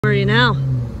you now?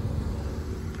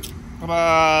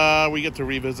 We get to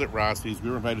revisit Rossi's. We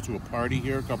were invited to a party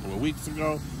here a couple of weeks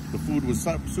ago. The food was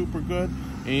super good,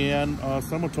 and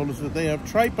someone told us that they have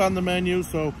tripe on the menu,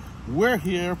 so we're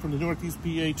here from the Northeast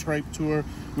PA Tripe Tour.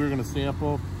 We're going to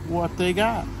sample what they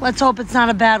got. Let's hope it's not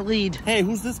a bad lead. Hey,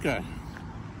 who's this guy?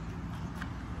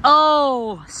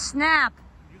 Oh, snap.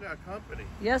 You got company.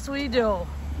 Yes, we do.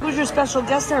 Who's your special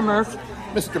guest there, Murph?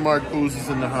 Mr. Mark Booze is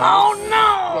in the house. Oh,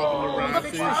 no!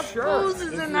 Welcome to Rossi. Booze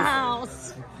is in the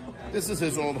house. This is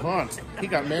his old haunt. He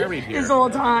got married here. His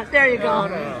old haunt. There you go.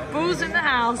 Booze in the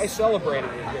house. I celebrated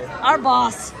it here. Our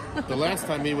boss. The last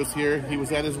time he was here, he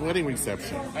was at his wedding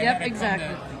reception. Yep,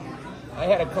 exactly. I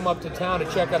had to come up to town to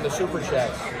check on the Super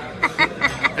Shacks.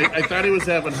 I thought he was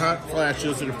having hot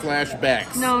flashes and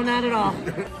flashbacks. No, not at all.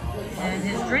 And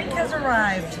his drink has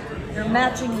arrived. They're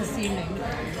matching this evening.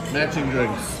 Matching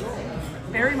drinks.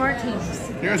 Berry martinis.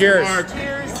 Cheers. Mark.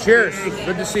 Cheers. Cheers.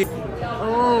 Good to see you.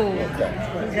 Oh,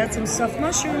 we got some stuffed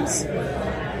mushrooms.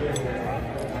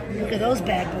 Look at those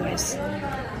bad boys.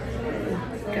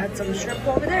 Got some shrimp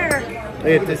over there.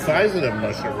 Hey, the size of them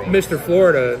mushroom rolls. Mr.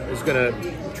 Florida is going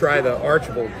to try the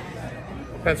Archbald,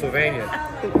 Pennsylvania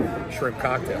shrimp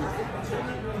cocktail.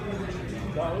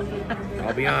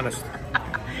 I'll be honest.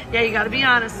 Yeah, you got to be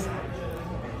honest.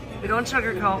 We don't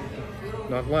sugarcoat.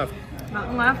 Nothing left.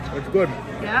 Nothing left. It's good.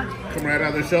 Yeah. Come right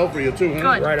out of the shell for you too, huh?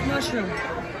 Good. Right. Mushroom.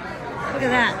 Look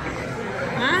at that.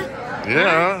 Huh?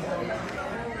 Yeah.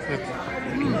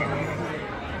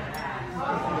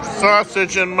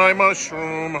 Sausage and my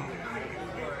mushroom.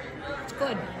 It's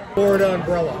good. Florida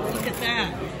umbrella. Look at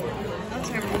that. That's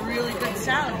a really good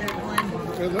salad there, Glynn.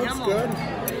 It looks Yum-o. good.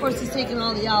 Of course, he's taking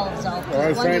all the olives out. Well, I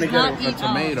was Glynn trying to does not get a eat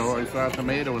tomato. olives. I saw a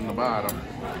tomato in the bottom.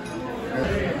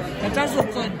 That does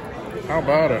look good. How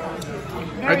about it?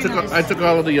 Very nice. I took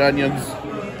all of the onions.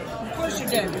 Of course you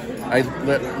did. I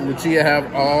let Lucia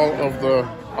have all of the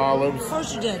olives. Of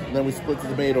course you did. And then we split the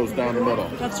tomatoes down the middle.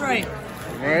 That's right.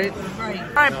 Right? Right.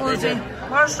 All right, Lucy.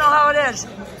 Let us know how it is.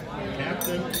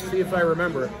 Captain. See if I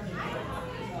remember it.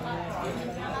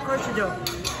 Of course you do.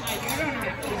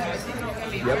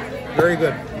 Yep. Very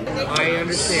good. I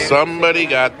understand. Somebody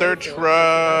got their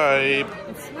tripe.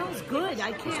 It smells good.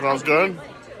 I can't. It smells good?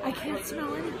 I can't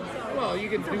smell anything. Well, you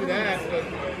can do that, but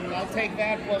I'll take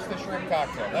that plus the shrimp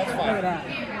cocktail. That's Look at fine. that.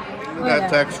 Look at that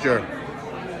texture.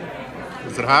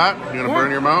 Is it hot? You gonna burn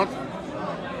your mouth?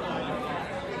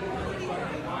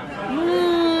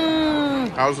 Mmm.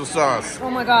 How's the sauce? Oh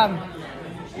my God.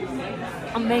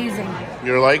 Amazing.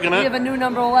 You're liking We it? have a new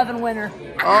number 11 winner.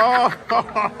 Oh!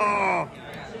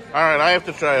 All right, I have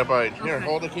to try a bite. Here, Okay.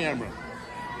 hold the camera.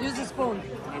 Use the spoon.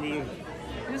 I mean,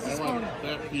 Use the I spoon. want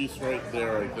that piece right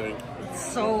there, I think. It's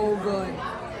so good.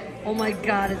 Oh my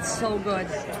God, it's so good.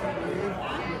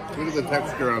 Look at the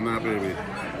texture on that baby.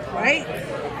 Right?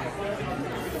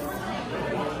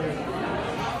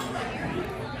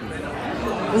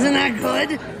 Isn't that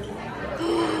good?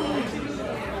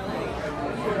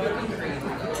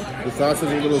 The sauce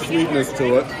has a little sweetness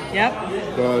to it.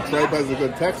 Yep. The tripe has a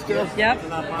good texture. Yep.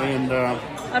 And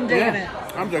I'm digging it.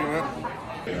 I'm digging it.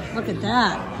 Look at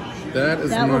that. That is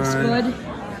That my looks good.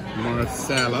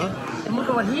 marsala. And look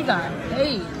at what he got.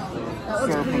 Hey, that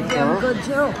looks pretty damn good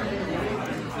too. All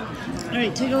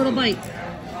right, take a little bite.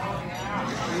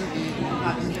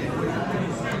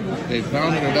 They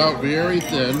pounded it out very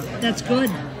thin. That's good.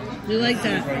 We like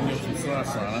that. I can get some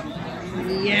sauce on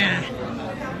it. Yeah.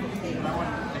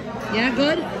 Yeah,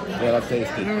 good? Yeah, that's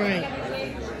tasty. All right.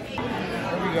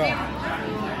 There we go.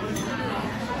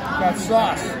 Got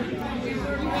sauce.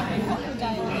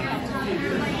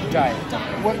 Diet.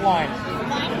 What line?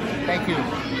 Thank you.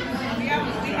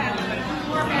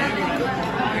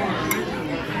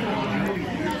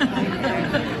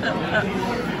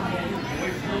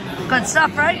 Good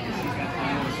stuff, right?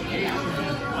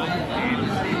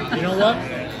 You know what?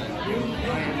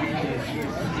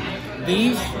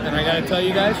 These, and I gotta tell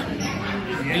you guys,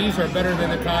 these are better than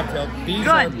the cocktail. These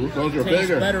Good. Those are taste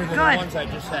bigger. better than Good. the ones I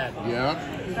just had. Yeah.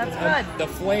 That's good. The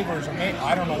flavors are amazing.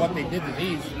 I don't know what they did to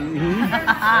these.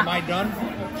 Am I done?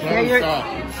 Yeah, you're- Stop.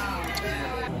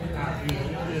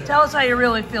 Tell us how you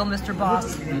really feel, Mr.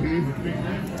 Boss.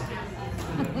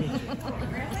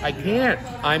 I can't.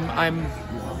 I'm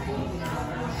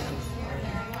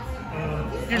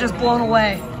You're just blown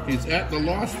away. He's at the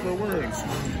loss for words.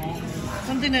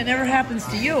 Something that never happens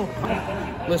to you.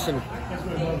 listen.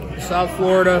 South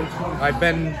Florida,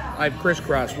 I've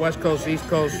crisscrossed West Coast, East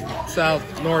Coast, South,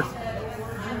 North.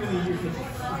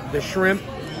 The shrimp,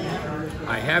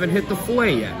 I haven't hit the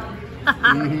fillet yet.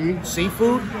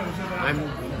 Seafood, I'm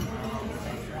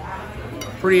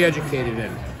pretty educated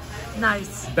in.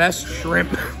 Nice. Best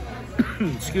shrimp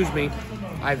excuse me,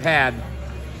 I've had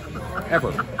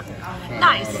ever.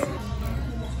 Nice.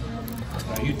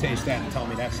 Now you taste that and tell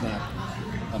me that's not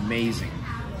amazing.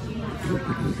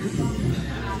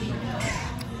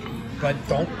 But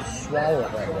don't swallow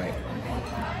it right away.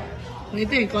 What do you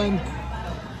think, Glynn?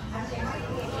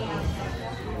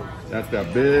 That's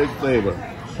got big flavor.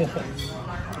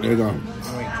 There you go.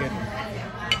 You ain't kidding.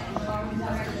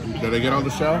 Did I get all the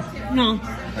shell? No.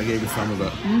 I gave you some of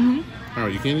it. All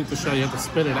right, you can't eat the shell. You have to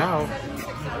spit it out.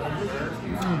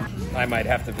 I might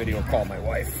have to video call my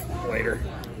wife later.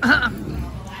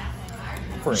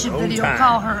 For You should her own video time.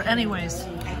 call her anyways.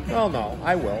 Well, no,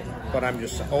 I will. But I'm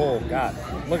just, oh God,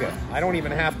 look at, I don't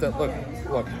even have to,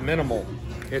 look, minimal.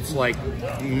 It's like,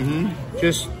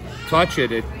 just touch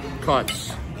it, it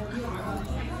cuts.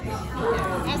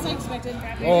 As I expected.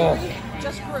 Oh.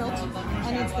 Just grilled.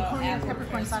 And it's the cognac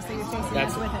peppercorn sauce that you're tasting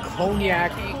That's with it.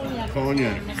 cognac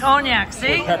Cognac. Cognac,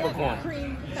 see? peppercorn.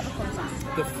 Cream peppercorn sauce.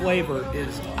 The flavor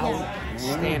is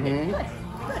outstanding.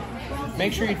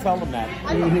 Make sure you tell them that.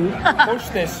 Push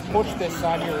this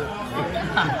on your.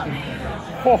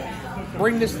 Oh,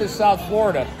 bring this to South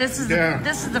Florida. This is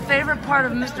the favorite part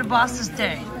of Mr. Boss's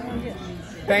day.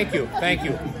 Thank you.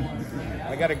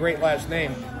 I got a great last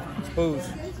name. It's Booze.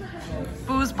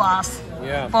 Booze Boss.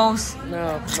 Yeah. Boss.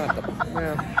 No, it's not the.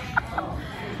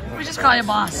 Yeah. We just call you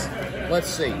Boss. Let's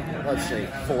see.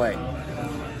 Filet.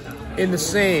 In the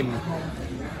same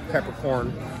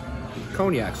peppercorn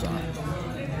cognac sauce.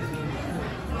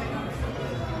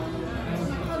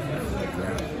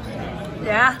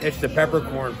 Yeah? It's the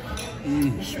peppercorn.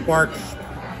 Sparks.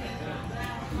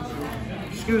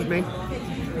 Excuse me.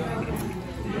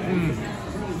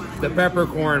 The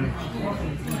peppercorn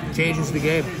changes the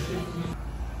game.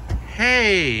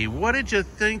 Hey, what did you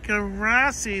think of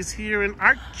Rossi's here in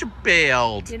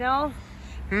Archbald? You know,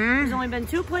 there's only been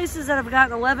 2 places that have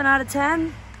gotten 11 out of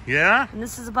 10, Yeah? and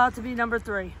this is about to be number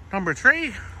 3. Number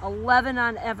 3? 11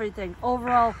 on everything.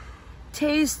 Overall,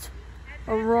 taste,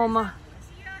 aroma.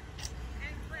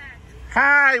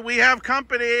 Hi, we have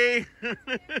company.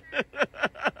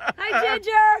 Hi,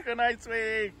 Ginger! Good night,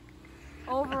 sweetie.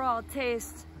 Overall,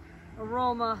 taste,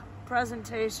 aroma,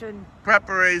 presentation,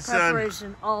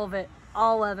 Preparation. all of it.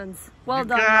 All Evans. Well You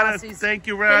done, got it. Rossi's. Thank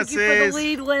you, Thank you for Rossi's. the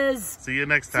lead, Liz. See you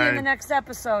next See you in time. the next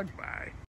episode. Bye.